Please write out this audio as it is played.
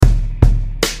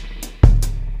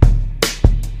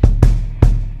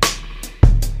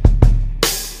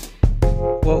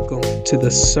to the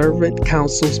Servant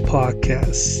Councils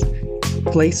podcast,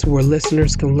 a place where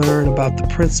listeners can learn about the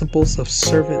principles of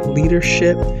servant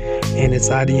leadership and its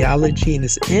ideology and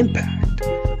its impact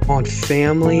on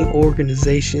family,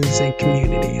 organizations, and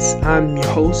communities. I'm your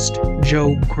host,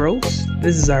 Joe Groce.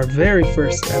 This is our very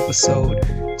first episode.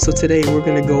 So today we're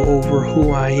going to go over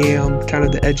who I am, kind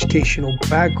of the educational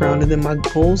background, and then my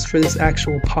goals for this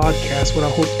actual podcast, what I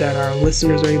hope that our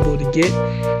listeners are able to get,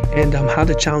 and how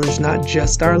to challenge not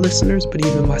just our listeners, but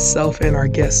even myself and our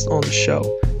guests on the show.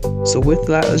 So with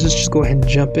that, let's just go ahead and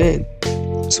jump in.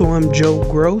 So I'm Joe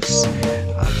Groce.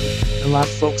 A lot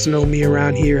of folks know me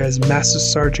around here as Master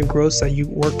Sergeant Groce. I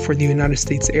work for the United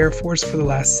States Air Force for the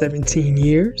last 17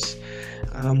 years.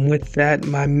 With that,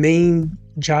 my main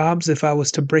jobs, if I was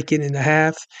to break it into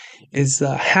half, is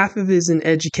half of it is in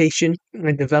education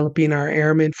and developing our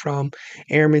airmen from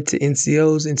airmen to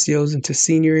NCOs, NCOs into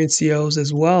senior NCOs,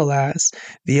 as well as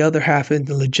the other half in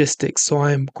the logistics. So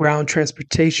I'm ground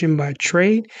transportation by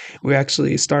trade. We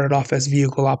actually started off as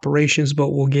vehicle operations,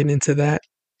 but we'll get into that.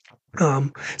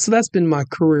 So that's been my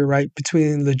career, right?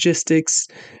 Between logistics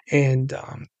and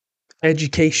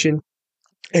education,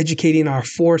 educating our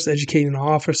force, educating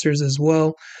our officers as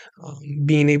well,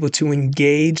 being able to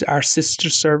engage our sister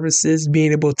services,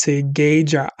 being able to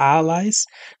engage our allies,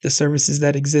 the services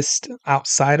that exist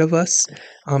outside of us,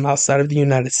 outside of the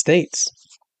United States.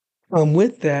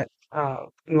 With that, a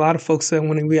lot of folks that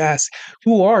when we ask,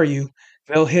 who are you?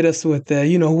 They'll hit us with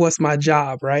what's my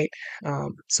job, right?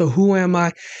 So who am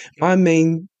I? My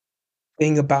main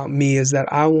thing about me is that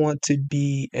I want to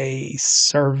be a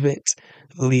servant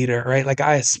leader, right? Like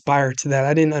I aspire to that.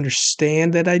 I didn't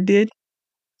understand that I did,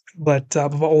 but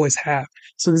I've always have.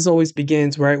 So this always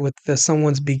begins right with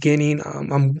someone's beginning.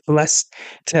 I'm blessed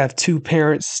to have two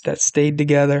parents that stayed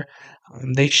together.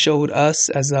 They showed us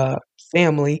as a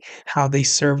family how they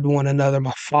served one another.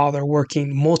 My father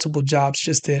working multiple jobs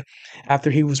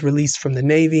after he was released from the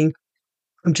Navy,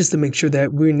 just to make sure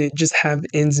that we didn't just have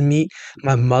ends meet.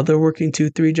 My mother working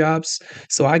 2-3 jobs.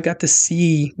 So I got to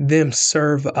see them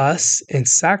serve us and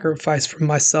sacrifice for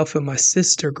myself and my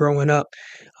sister growing up.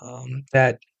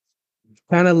 That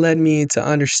kind of led me into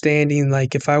understanding,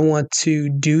 like, if I want to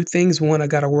do things, one, I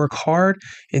got to work hard,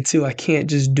 and two, I can't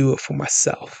just do it for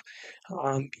myself.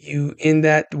 You in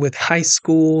that with high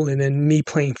school and then me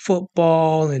playing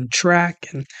football and track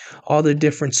and all the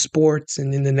different sports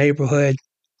and in the neighborhood,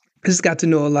 I just got to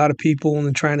know a lot of people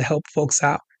and trying to help folks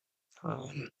out.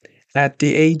 At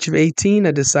the age of 18,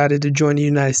 I decided to join the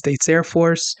United States Air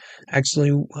Force.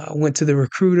 Actually, went to the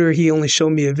recruiter. He only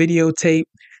showed me a videotape.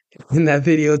 In that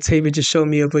videotape, it just showed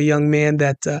me of a young man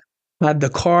that had the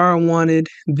car I wanted,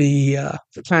 the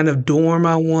kind of dorm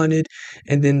I wanted,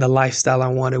 and then the lifestyle I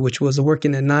wanted, which was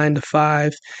working at 9 to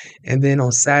 5, and then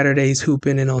on Saturdays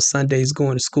hooping, and on Sundays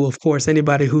going to school. Of course,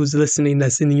 anybody who's listening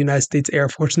that's in the United States Air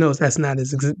Force knows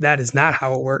that is not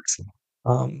how it works.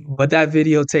 But that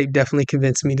videotape definitely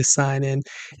convinced me to sign in.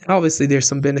 And obviously, there's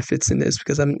some benefits in this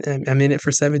because I'm in it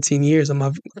for 17 years. I'm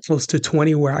close to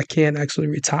 20 where I can actually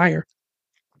retire.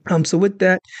 So with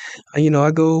that,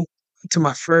 I go to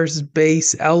my first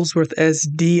base, Ellsworth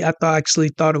SD. I actually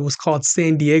thought it was called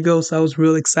San Diego. So I was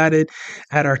real excited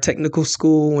at our technical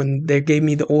school when they gave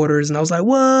me the orders. And I was like,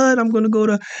 what? I'm going to go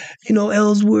to,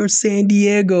 Ellsworth, San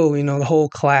Diego. The whole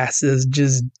class is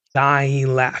just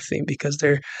dying laughing because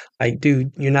they're like, dude,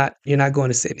 you're not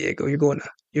going to San Diego. You're going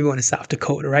to South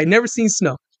Dakota, right? Never seen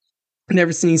snow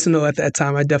at that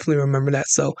time. I definitely remember that.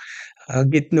 So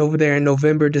getting over there in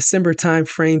November, December time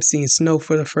frame, seeing snow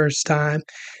for the first time,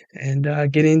 and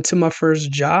getting into my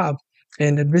first job.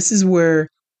 And this is where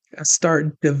I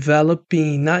start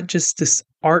developing not just this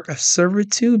art of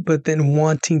servitude, but then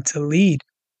wanting to lead.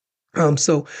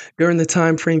 So during the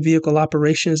time frame, vehicle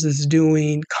operations is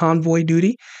doing convoy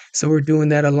duty. So we're doing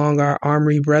that along our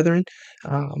Armory brethren.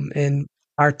 And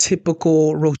our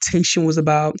typical rotation was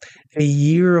about a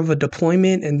year of a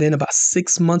deployment and then about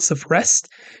 6 months of rest.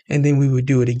 And then we would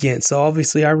do it again. So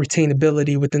obviously our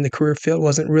retainability within the career field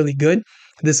wasn't really good.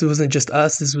 This wasn't just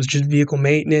us. This was just vehicle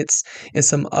maintenance and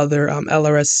some other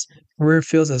LRS career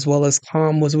fields, as well as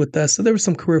COM was with us. So there were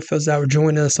some career fields that were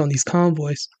joining us on these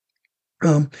convoys.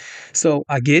 So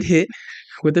I get hit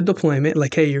with the deployment,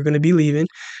 like, hey, you're going to be leaving.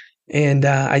 And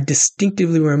I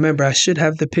distinctively remember, I should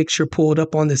have the picture pulled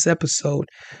up on this episode,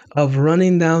 of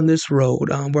running down this road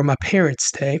where my parents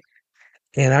stay.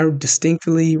 And I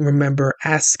distinctly remember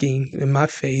asking in my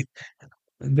faith,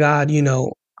 God,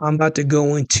 I'm about to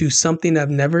go into something I've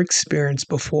never experienced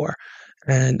before.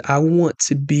 And I want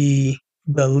to be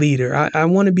the leader. I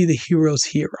want to be the hero's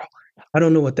hero. I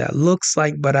don't know what that looks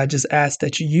like, but I just ask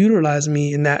that you utilize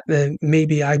me in that, then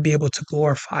maybe I'd be able to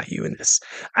glorify you in this.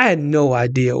 I had no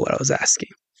idea what I was asking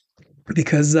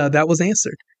because that was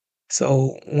answered.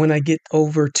 So when I get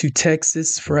over to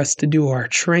Texas for us to do our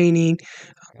training,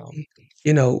 um,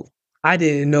 you know, I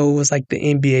didn't know it was like the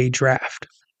NBA draft.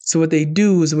 So what they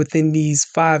do is within these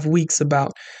 5 weeks,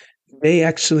 about they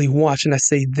actually watch, and I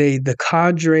say they, the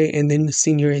cadre, and then the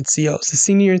senior NCOs. The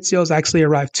senior NCOs actually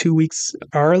arrive 2 weeks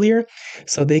earlier,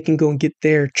 so they can go and get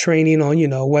their training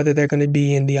on, whether they're going to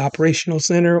be in the operational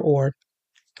center or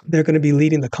they're going to be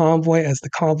leading the convoy as the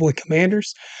convoy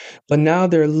commanders. But now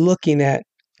they're looking at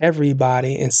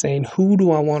everybody and saying, who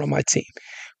do I want on my team?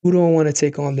 Who do I want to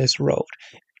take on this road?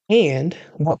 And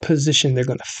what position they're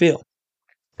going to fill.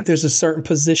 There's a certain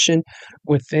position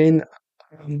within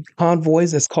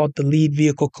convoys that's called the lead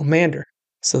vehicle commander.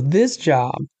 So this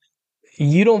job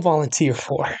you don't volunteer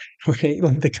for, right?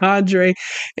 Like the cadre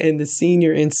and the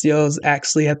senior NCOs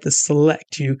actually have to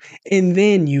select you, and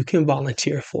then you can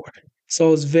volunteer for. So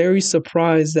I was very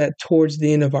surprised that towards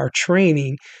the end of our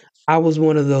training, I was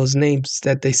one of those names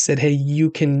that they said, "Hey,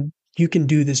 you can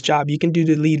do this job. You can do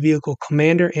the lead vehicle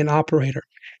commander and operator."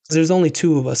 Because there's only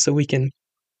two of us, so we can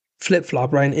flip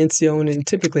flop, right? An NCO and then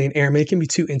typically an airman. It can be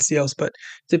two NCOs, but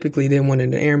typically they want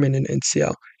an airman and an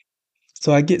NCO.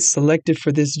 So I get selected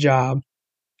for this job,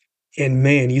 and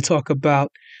man, you talk about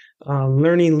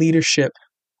learning leadership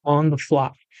on the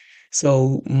fly.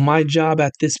 So my job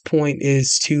at this point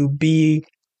is to be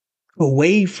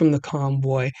away from the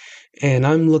convoy, and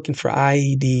I'm looking for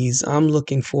IEDs. I'm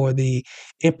looking for the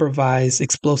improvised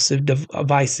explosive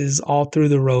devices all through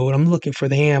the road. I'm looking for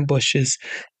the ambushes.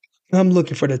 I'm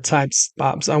looking for the type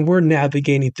stops. And we're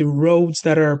navigating through roads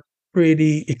that are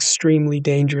pretty extremely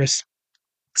dangerous.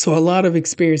 So a lot of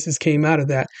experiences came out of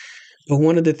that. But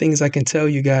one of the things I can tell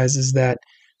you guys is that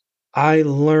I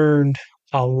learned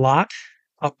a lot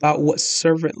about what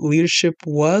servant leadership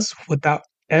was without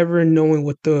ever knowing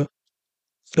what the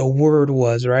word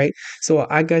was, right? So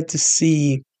I got to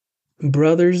see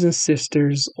brothers and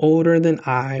sisters older than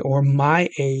I or my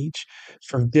age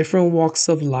from different walks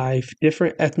of life,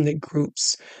 different ethnic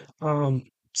groups, um,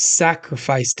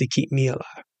 sacrifice to keep me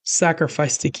alive,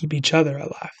 sacrifice to keep each other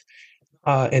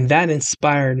alive. And that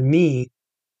inspired me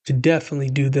to definitely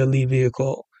do the lead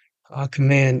vehicle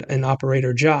command and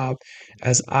operator job,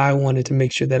 as I wanted to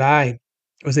make sure that I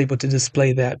was able to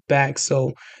display that back.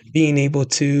 So being able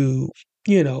to,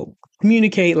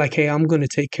 communicate like, hey, I'm going to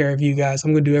take care of you guys.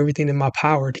 I'm going to do everything in my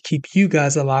power to keep you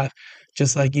guys alive,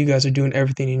 just like you guys are doing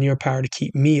everything in your power to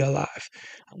keep me alive.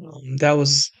 That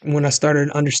was when I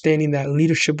started understanding that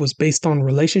leadership was based on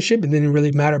relationship. It didn't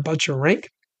really matter about your rank.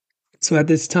 So at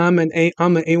this time, I'm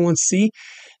an A1C,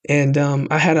 and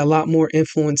I had a lot more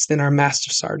influence than our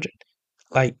master sergeant.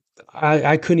 Like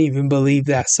I couldn't even believe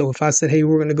that. So if I said, "Hey,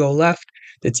 we're going to go left,"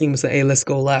 the team would say, "Hey, let's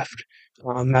go left."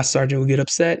 Master sergeant would get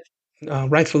upset,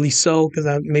 rightfully so,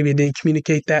 because maybe I didn't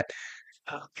communicate that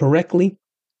correctly.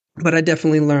 But I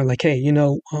definitely learned, like, hey,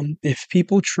 if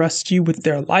people trust you with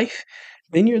their life,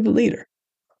 then you're the leader.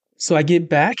 So I get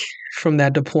back from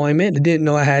that deployment. I didn't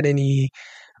know I had any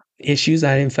issues.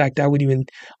 In fact, I would even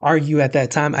argue at that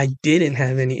time I didn't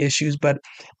have any issues, but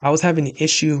I was having an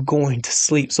issue of going to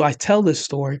sleep. So I tell this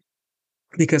story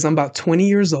because I'm about 20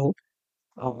 years old,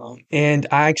 and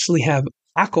I actually have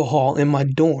alcohol in my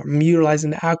dorm. I'm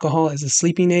utilizing the alcohol as a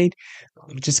sleeping aid,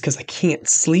 just because I can't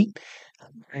sleep.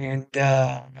 And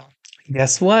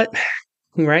guess what?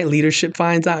 Right? Leadership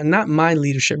finds out, not my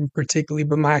leadership particularly,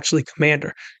 but my actually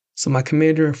commander. So my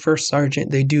commander and first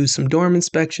sergeant, they do some dorm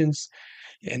inspections,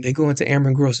 and they go into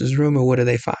Airman Groce's room, and what do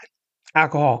they find?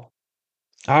 Alcohol.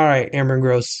 All right, Airman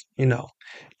Groce,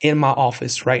 in my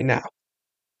office right now.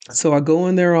 So I go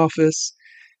in their office.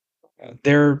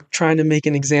 They're trying to make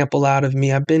an example out of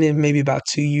me. I've been in maybe about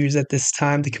 2 years at this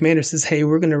time. The commander says, "Hey,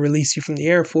 we're going to release you from the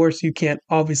Air Force. You can't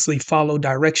obviously follow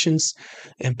directions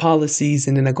and policies."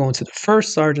 And then I go into the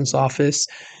first sergeant's office,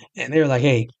 and they're like,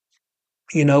 "Hey,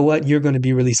 you know what? You're going to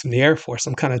be released from the Air Force.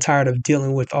 I'm kind of tired of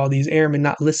dealing with all these airmen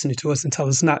not listening to us and tell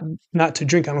us not to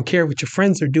drink. I don't care what your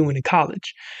friends are doing in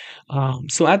college."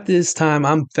 So at this time,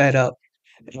 I'm fed up.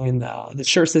 And the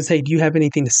shirt says, "Hey, do you have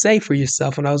anything to say for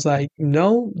yourself?" And I was like,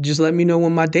 "No, just let me know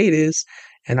when my date is,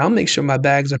 and I'll make sure my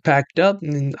bags are packed up,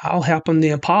 and then I'll hop on the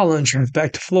Impala and drive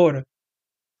back to Florida."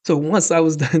 So once I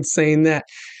was done saying that,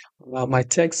 my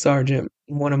tech sergeant,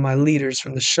 one of my leaders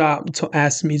from the shop,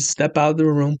 asked me to step out of the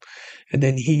room, and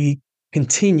then he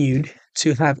continued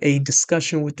to have a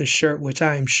discussion with the shirt, which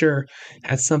I am sure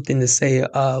had something to say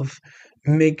of,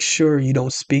 "Make sure you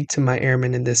don't speak to my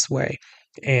airmen in this way,"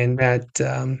 and that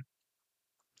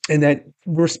and that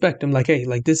respect him, like, hey,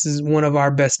 like this is one of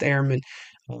our best airmen.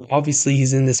 Obviously,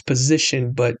 he's in this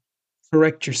position, but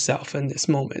correct yourself in this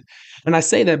moment. And I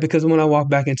say that because when I walk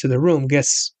back into the room,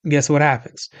 guess what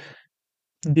happens?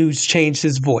 Dude's changed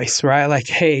his voice, right? Like,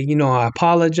 hey, I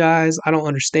apologize. I don't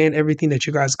understand everything that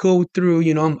you guys go through.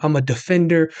 I'm a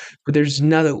defender, but there's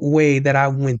another way that I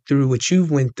went through what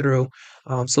you've went through.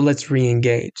 So let's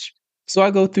re-engage. So I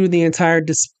go through the entire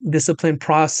discipline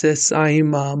process. I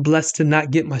am blessed to not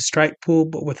get my strike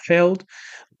pulled, but withheld.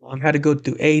 Had to go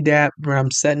through ADAP where I'm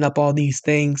setting up all these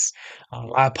things.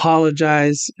 I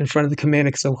apologize in front of the commander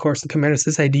because, of course, the commander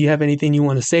says, "Hey, do you have anything you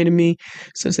want to say to me?"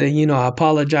 So I say, I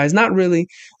apologize. Not really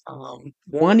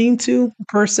wanting to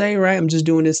per se, right? I'm just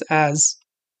doing this as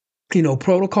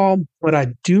protocol, but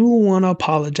I do want to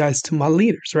apologize to my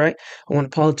leaders, right? I want to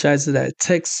apologize to that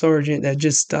tech sergeant that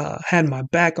just had my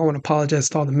back. I want to apologize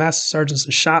to all the master sergeants in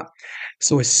the shop.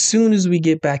 So as soon as we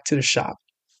get back to shop,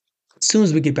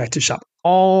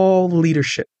 all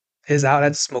leadership is out at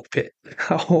the smoke pit.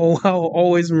 I'll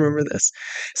always remember this.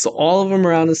 So all of them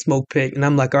are out in the smoke pit, and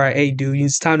I'm like, all right, hey, dude,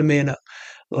 it's time to man up.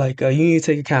 Like, you need to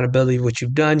take accountability of what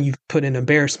you've done. You've put an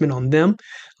embarrassment on them,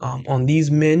 on these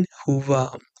men who've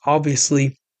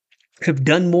obviously have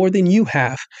done more than you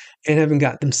have and haven't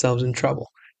got themselves in trouble.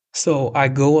 So I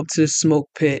go up to the smoke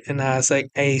pit and I was like,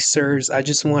 hey, sirs, I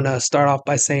just want to start off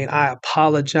by saying I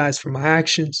apologize for my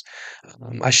actions.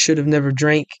 I should have never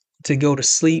drank to go to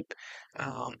sleep.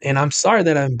 And I'm sorry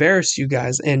that I embarrassed you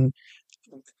guys. And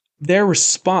their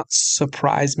response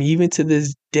surprised me, even to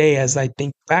this day, as I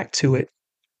think back to it.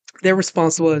 Their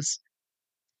response was,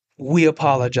 we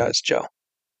apologize, Joe.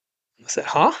 I said,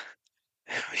 huh?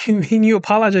 You mean you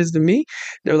apologize to me?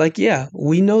 They're like, yeah,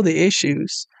 we know the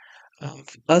issues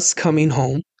of us coming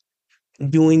home,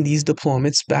 doing these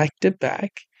deployments back to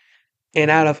back.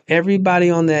 And out of everybody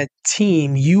on that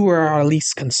team, you were our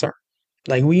least concern.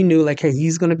 Like, we knew, like, hey,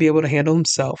 he's going to be able to handle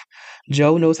himself.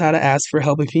 Joe knows how to ask for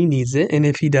help if he needs it. And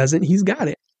if he doesn't, he's got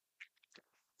it.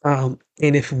 And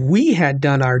if we had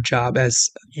done our job as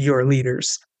your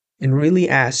leaders and really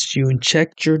asked you and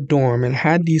checked your dorm and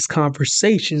had these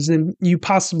conversations, then you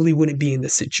possibly wouldn't be in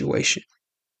this situation.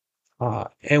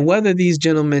 And whether these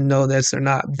gentlemen know this or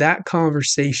not, that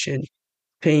conversation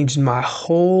changed my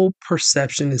whole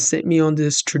perception and sent me on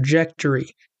this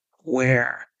trajectory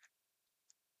where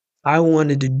I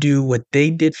wanted to do what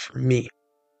they did for me,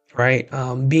 right?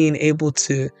 Being able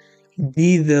to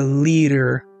be the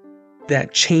leader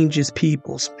that changes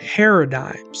people's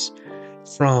paradigms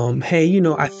from, hey,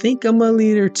 I think I'm a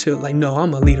leader, to like, no,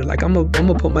 I'm a leader. Like, I'm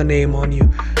gonna put my name on you.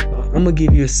 I'm gonna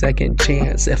give you a second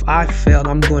chance. If I failed,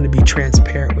 I'm going to be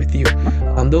transparent with you.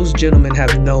 Those gentlemen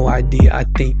have no idea, I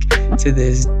think, to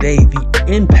this day, the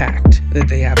impact that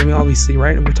they have. I mean, obviously,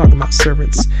 right? And we're talking about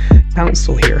servants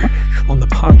counsel here on the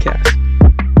podcast.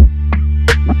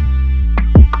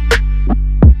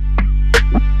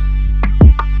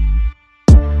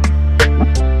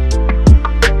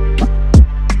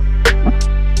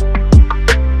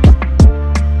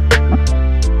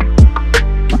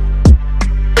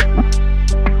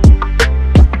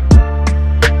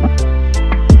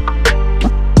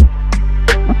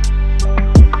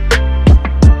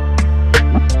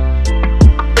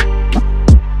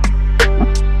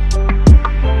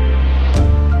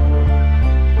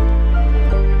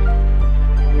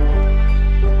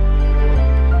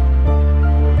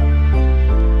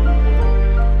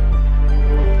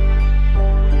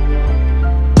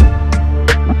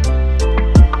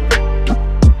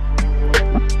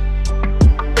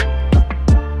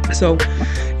 So,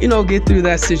 get through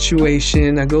that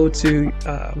situation. I go to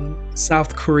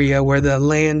South Korea, where the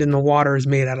land and the water is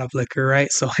made out of liquor,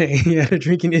 right? So, hey, you had a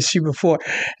drinking issue before,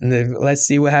 and then let's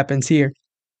see what happens here.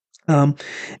 Um,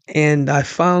 and I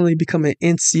finally become an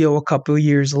NCO a couple of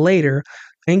years later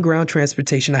in ground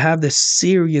transportation. I have this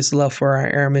serious love for our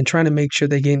airmen, trying to make sure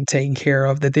they're getting taken care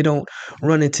of, that they don't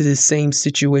run into the same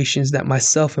situations that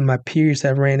myself and my peers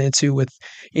have ran into with,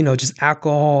 just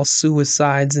alcohol,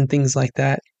 suicides, and things like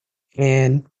that.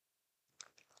 And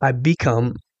I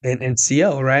become an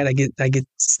NCO, right? I get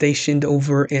stationed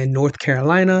over in North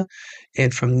Carolina,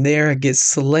 and from there I get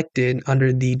selected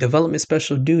under the development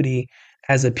special duty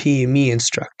as a PME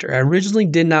instructor. I originally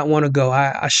did not want to go.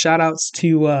 I shout outs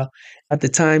to at the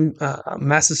time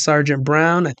Master Sergeant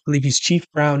Brown, I believe he's Chief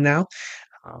Brown now,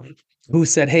 um, who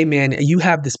said, "Hey man, you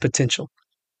have this potential.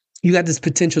 You got this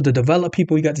potential to develop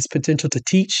people. You got this potential to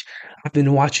teach. I've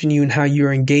been watching you and how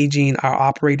you're engaging our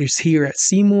operators here at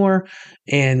Seymour,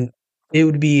 and it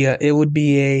would be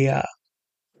a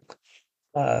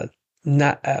uh,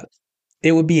 not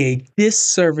it would be a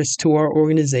disservice to our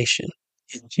organization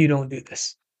if you don't do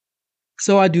this."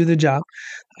 So I do the job.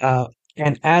 Uh,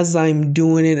 and as I'm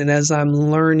doing it and as I'm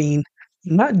learning,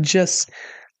 not just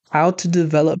how to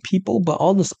develop people, but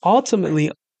almost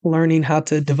ultimately learning how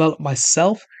to develop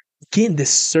myself, again,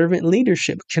 this servant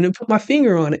leadership. Can't put my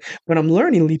finger on it, but I'm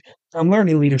learning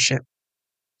leadership.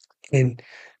 And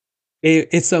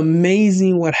it's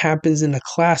amazing what happens in a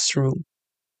classroom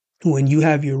when you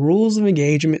have your rules of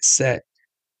engagement set,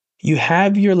 you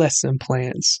have your lesson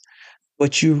plans,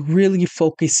 but you're really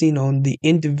focusing on the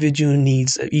individual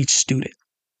needs of each student.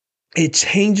 It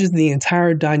changes the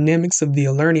entire dynamics of the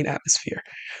learning atmosphere,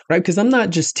 right? Because I'm not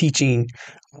just teaching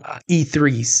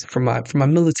E3s for my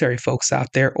military folks out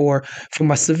there, or for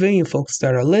my civilian folks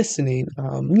that are listening,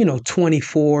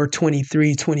 24,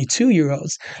 23, 22 year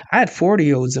olds. I had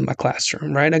 40-year-olds in my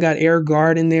classroom, right? I got Air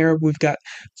Guard in there. We've got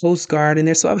Coast Guard in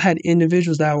there. So I've had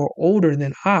individuals that were older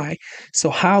than I. So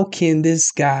how can this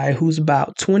guy who's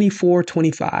about 24,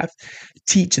 25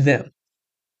 teach them?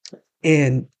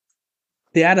 And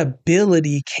that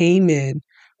ability came in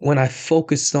when I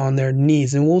focused on their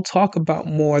needs. And we'll talk about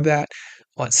more of that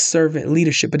on servant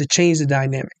leadership, but it changed the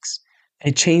dynamics.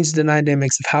 It changed the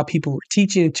dynamics of how people were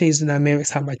teaching. It changed the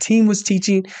dynamics how my team was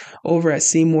teaching over at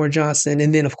Seymour Johnson.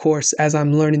 And then, of course, as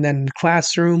I'm learning that in the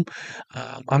classroom,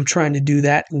 I'm trying to do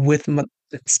that with my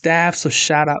staff. So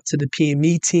shout out to the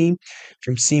PME team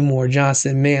from Seymour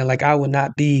Johnson. Man, like I would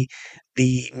not be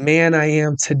the man I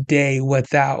am today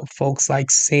without folks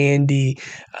like Sandy,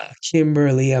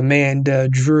 Kimberly, Amanda,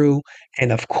 Drew,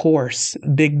 and of course,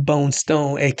 Big Bone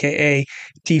Stone, aka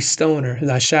Chief Stoner.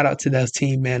 And I shout out to that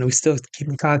team, man. We still keep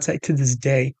in contact to this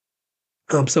day.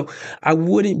 So I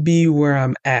wouldn't be where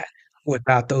I'm at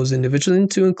without those individuals,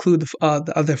 and to include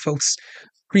the other folks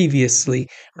previously,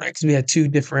 right? Because we had two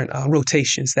different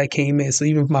rotations that came in. So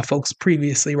even my folks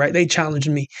previously, right, they challenged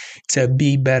me to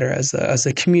be better as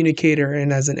a communicator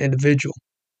and as an individual.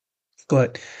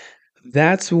 But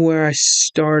that's where I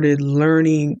started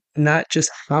learning not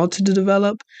just how to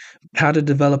develop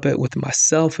it with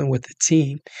myself and with the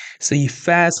team. So you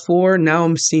fast forward, now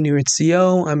I'm senior in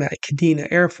CO. I'm at Kadena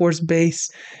Air Force Base,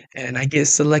 and I get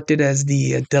selected as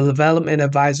the development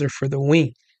advisor for the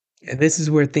wing. And this is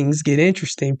where things get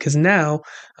interesting because now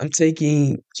I'm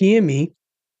taking GME.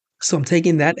 So I'm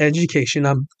taking that education.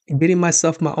 I'm getting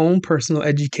myself my own personal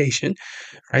education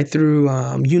right through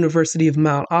University of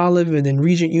Mount Olive and then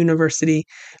Regent University.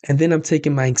 And then I'm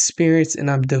taking my experience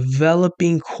and I'm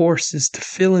developing courses to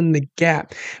fill in the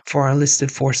gap for our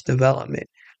enlisted force development.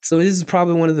 So this is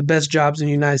probably one of the best jobs in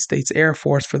the United States Air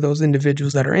Force for those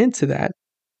individuals that are into that.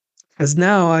 Because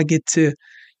now I get to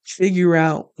figure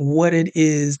out what it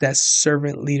is that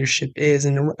servant leadership is.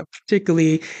 And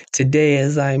particularly today,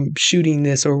 as I'm shooting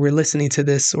this or we're listening to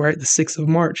this, right, the 6th of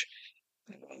March,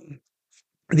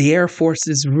 the Air Force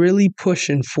is really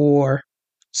pushing for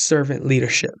servant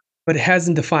leadership, but it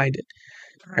hasn't defined it,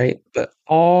 right? But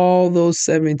all those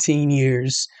 17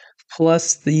 years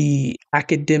plus the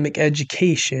academic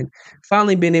education,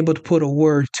 finally being able to put a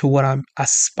word to what I'm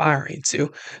aspiring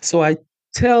to. So I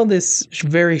tell this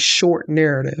very short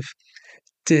narrative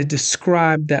to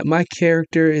describe that my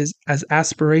character is as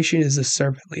aspiration is a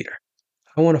servant leader.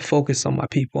 I want to focus on my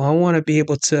people. I want to be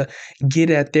able to get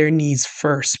at their needs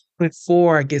first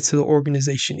before I get to the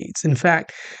organization needs. In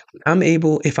fact,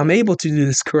 if I'm able to do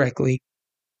this correctly,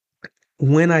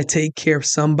 when I take care of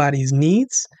somebody's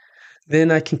needs,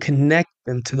 then I can connect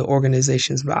them to the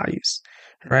organization's values,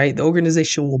 right? The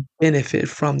organization will benefit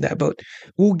from that, but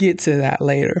we'll get to that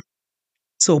later.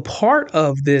 So part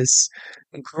of this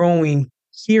growing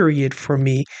period for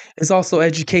me is also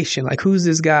education. Like, who's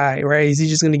this guy, right? Is he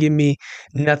just going to give me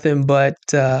nothing but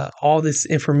all this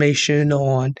information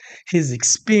on his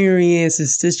experience?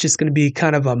 Is this just going to be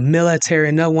kind of a military,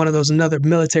 another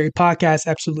military podcast?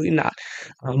 Absolutely not.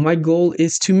 My goal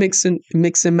is to mix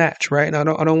and match, right? And I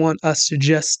don't want us to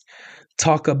just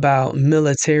talk about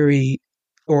military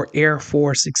or Air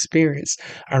Force experience.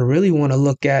 I really want to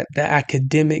look at the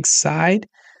academic side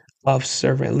of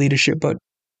servant leadership. But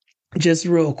just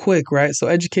real quick, right? So,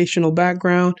 educational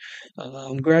background,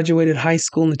 graduated high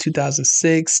school in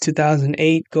 2006,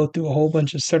 2008, go through a whole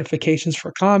bunch of certifications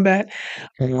for combat.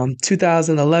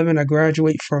 2011, I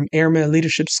graduate from Airman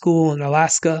Leadership School in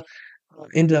Alaska.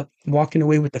 Ended up walking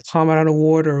away with the Commandant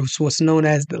Award, or what's known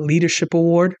as the Leadership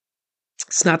Award.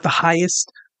 It's not the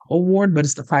highest award, but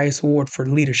it's the highest award for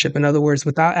leadership. In other words,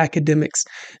 without academics,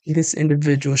 this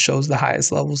individual shows the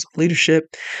highest levels of leadership.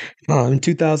 In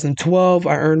 2012,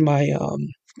 I earned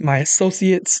my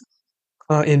associates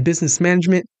in business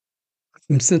management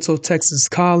from Central Texas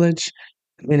College.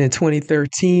 And in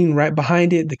 2013, right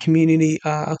behind it, the community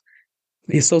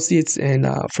the associates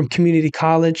in from Community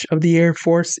College of the Air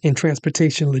Force in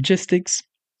Transportation Logistics.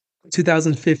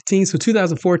 2015. So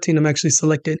 2014, I'm actually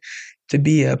selected to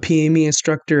be a PME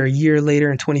instructor. A year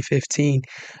later in 2015,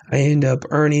 I end up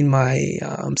earning my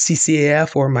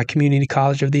CCAF, or my Community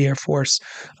College of the Air Force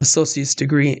associate's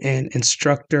degree in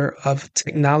instructor of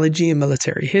technology and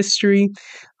military history.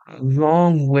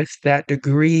 Along with that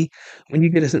degree, when you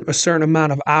get a certain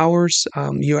amount of hours,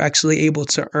 you're actually able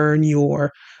to earn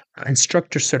your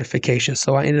instructor certification.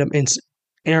 So I ended up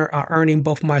earning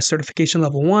both my certification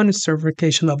level 1 and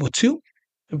certification level 2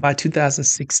 by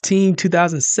 2016.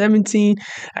 2017,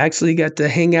 I actually got to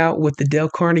hang out with the Dale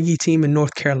Carnegie team in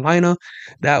North Carolina.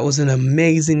 That was an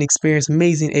amazing experience,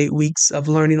 amazing 8 weeks of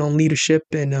learning on leadership,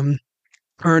 and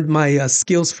earned my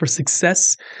skills for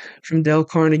success from Dale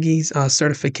Carnegie's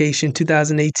certification.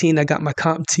 2018, I got my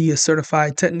CompTIA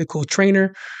certified technical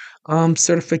trainer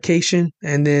certification.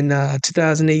 And then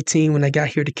 2018, when I got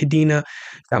here to Kadena,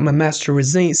 got my master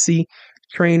resiliency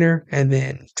trainer. And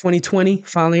then 2020,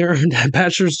 finally earned a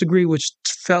bachelor's degree, which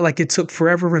felt like it took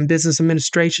forever, in business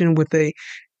administration with a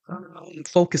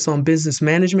focus on business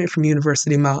management from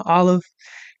University of Mount Olive.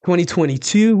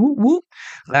 2022, whoop, whoop.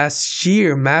 Last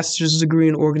year, master's degree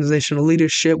in organizational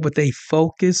leadership with a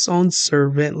focus on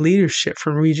servant leadership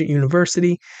from Regent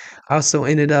University. I also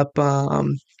ended up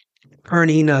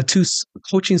earning two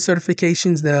coaching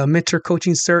certifications, the mentor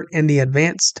coaching cert and the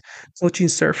advanced coaching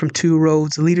cert from Two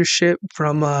Roads Leadership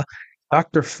from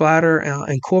Dr. Flatter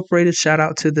Incorporated. Shout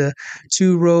out to the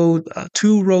Two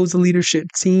Roads Leadership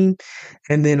team.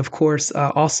 And then, of course,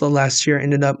 also last year,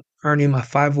 ended up earning my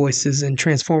 5 Voices in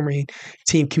Transforming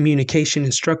Team Communication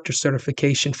Instructor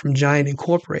certification from Giant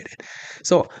Incorporated.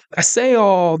 So I say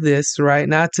all this, right,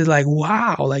 not to like,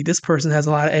 wow, like this person has a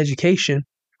lot of education,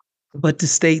 but to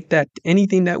state that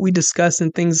anything that we discuss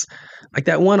and things like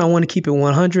that, one, I want to keep it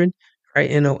 100,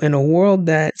 right? In a world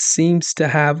that seems to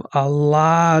have a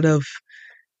lot of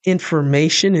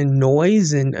information and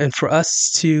noise, and for us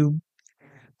to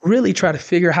really try to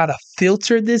figure how to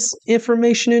filter this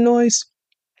information and noise,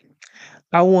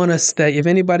 I want us that if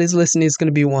anybody's listening, it's going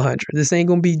to be 100. This ain't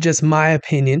going to be just my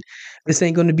opinion. This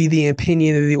ain't going to be the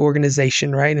opinion of the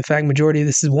organization, right? In fact, majority of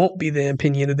this won't be the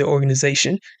opinion of the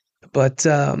organization, but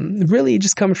really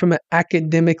just coming from an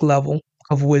academic level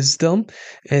of wisdom.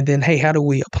 And then, hey, how do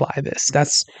we apply this?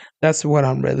 That's what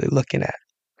I'm really looking at.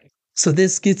 So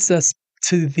this gets us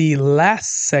to the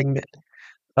last segment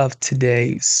of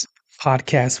today's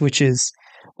podcast, which is,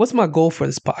 what's my goal for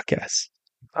this podcast?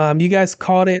 You guys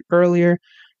caught it earlier.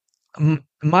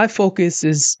 My focus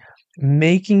is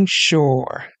making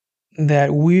sure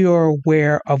that we are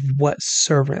aware of what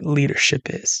servant leadership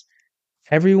is.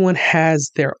 Everyone has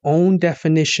their own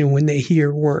definition when they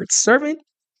hear words servant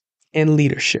and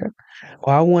leadership.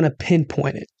 Well, I want to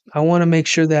pinpoint it. I want to make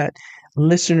sure that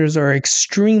listeners are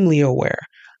extremely aware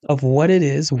of what it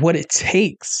is, what it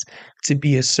takes to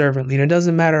be a servant leader. It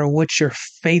doesn't matter what your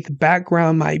faith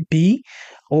background might be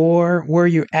or where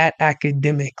you're at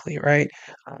academically, right?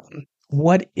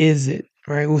 What is it,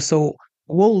 right? So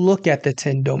we'll look at the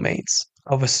 10 domains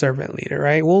of a servant leader,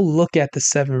 right? We'll look at the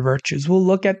 7 virtues. We'll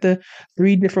look at the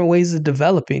 3 different ways of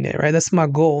developing it, right? That's my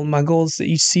goal. My goal is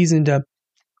each season to,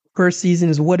 first season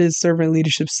is what is servant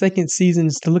leadership. Second season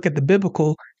is to look at the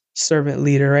biblical servant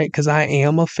leader, right? Because I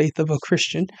am a faith of a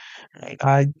Christian.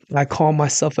 Right? I call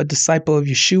myself a disciple of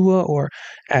Yeshua, or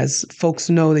as folks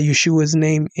know, that Yeshua's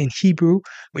name in Hebrew,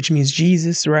 which means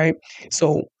Jesus, right?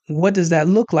 So what does that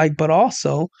look like? But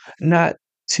also not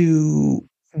to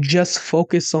just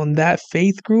focus on that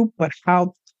faith group, but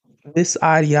how this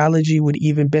ideology would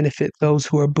even benefit those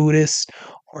who are Buddhist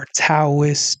or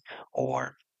Taoist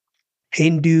or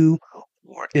Hindu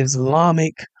or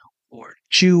Islamic or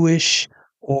Jewish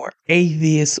or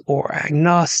atheist or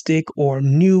agnostic or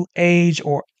New Age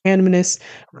or animist.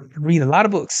 Read a lot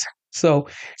of books. So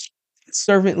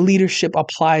servant leadership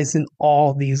applies in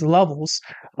all these levels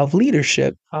of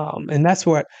leadership, and that's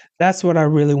what I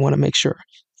really want to make sure.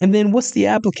 And then, what's the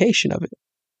application of it?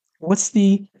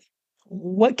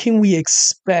 What can we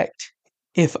expect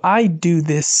if I do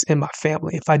this in my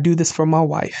family? If I do this for my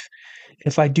wife?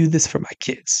 If I do this for my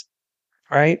kids?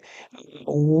 Right?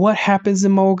 What happens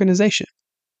in my organization?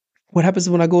 What happens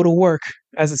when I go to work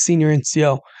as a senior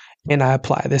NCO and I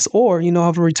apply this? Or,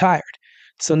 I've retired.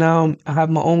 So now I have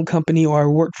my own company, or I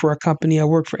work for a company. I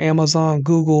work for Amazon,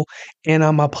 Google, and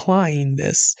I'm applying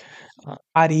this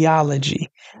ideology.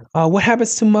 What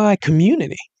happens to my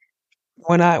community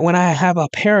when I have a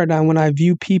paradigm, when I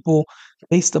view people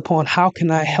based upon how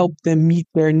can I help them meet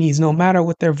their needs, no matter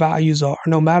what their values are,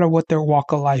 no matter what their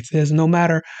walk of life is, no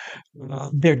matter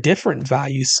their different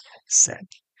values set.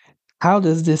 How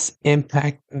does this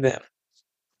impact them?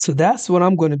 So that's what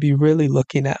I'm going to be really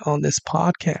looking at on this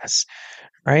podcast,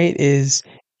 right? Is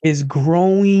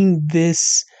growing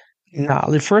this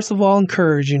knowledge. First of all,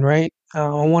 encouraging, right? I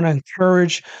want to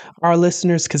encourage our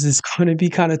listeners because it's going to be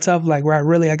kind of tough. Like, right,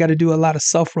 really, I got to do a lot of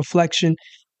self reflection.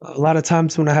 A lot of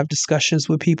times when I have discussions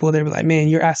with people, they're like, man,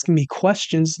 you're asking me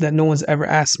questions that no one's ever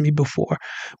asked me before,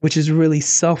 which is really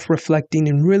self reflecting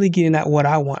and really getting at what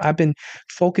I want. I've been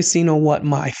focusing on what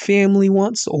my family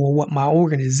wants or what my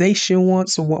organization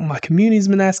wants or what my community's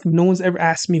been asking. No one's ever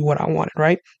asked me what I wanted,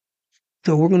 right?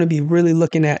 So we're going to be really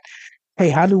looking at, hey,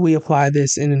 how do we apply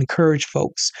this and encourage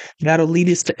folks? That'll lead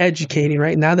us to educating,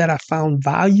 right? Now that I found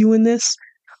value in this,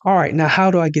 all right, now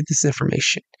how do I get this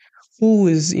information? Who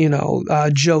is,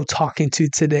 Joe talking to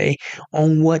today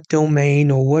on what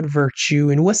domain or what virtue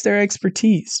and what's their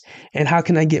expertise? And how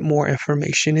can I get more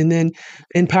information? And then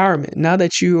empowerment. Now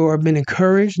that you are been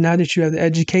encouraged, now that you have the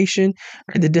education,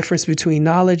 right, the difference between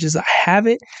knowledge is I have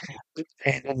it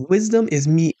and wisdom is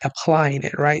me applying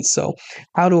it, right? So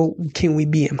can we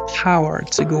be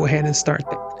empowered to go ahead and start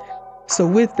that? So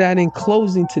with that, in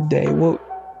closing today,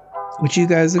 what you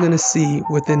guys are going to see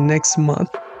within next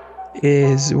month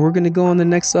is we're going to go on the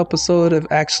next episode of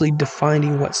actually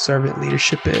defining what servant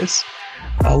leadership is.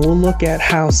 We'll look at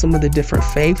how some of the different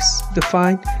faiths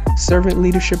define servant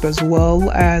leadership as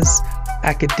well as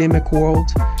academic world,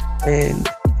 and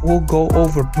we'll go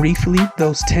over briefly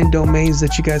those 10 domains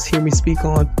that you guys hear me speak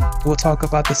on. We'll talk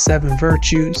about the 7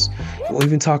 virtues. We'll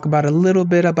even talk about a little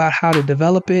bit about how to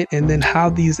develop it, and then how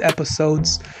these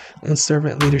episodes on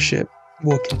servant leadership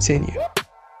will continue.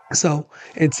 So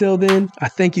until then, I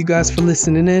thank you guys for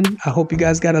listening in. I hope you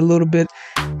guys got a little bit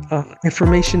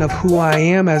information of who I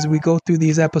am as we go through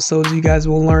these episodes. You guys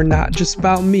will learn not just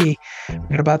about me,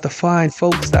 but about the fine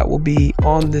folks that will be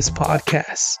on this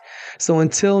podcast. So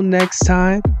until next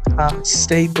time,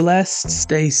 stay blessed,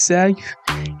 stay safe,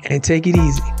 and take it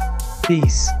easy.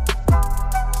 Peace.